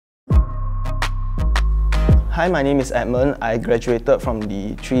Hi, my name is Edmund. I graduated from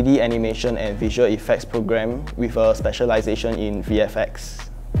the 3D Animation and Visual Effects program with a specialization in VFX.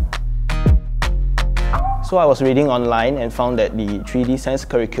 So I was reading online and found that the 3dsense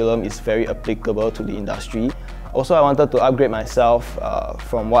curriculum is very applicable to the industry. Also, I wanted to upgrade myself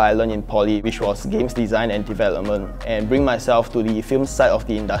from what I learned in poly, which was games design and development, and bring myself to the film side of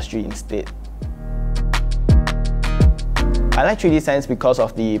the industry instead. I like 3dsense because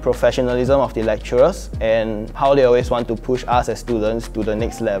of the professionalism of the lecturers and how they always want to push us as students to the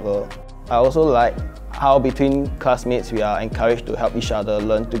next level. I also like how between classmates we are encouraged to help each other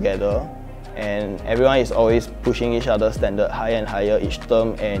learn together, and everyone is always pushing each other's standard higher and higher each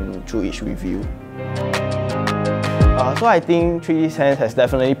term and through each review. So I think 3dsense has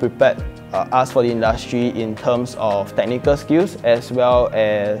definitely prepared us for the industry in terms of technical skills as well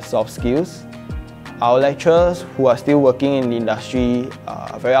as soft skills. Our lecturers who are still working in the industry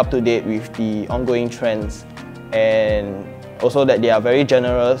are very up to date with the ongoing trends, and also that they are very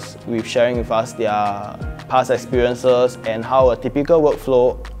generous with sharing with us their past experiences and how a typical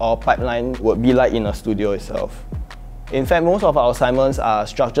workflow or pipeline would be like in a studio itself. In fact, most of our assignments are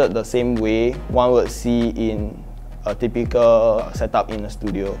structured the same way one would see in a typical setup in a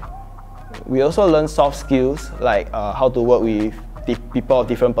studio. We also learn soft skills like how to work with people of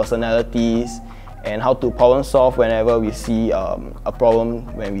different personalities and how to problem solve whenever we see a problem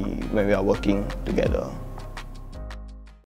when we are working together.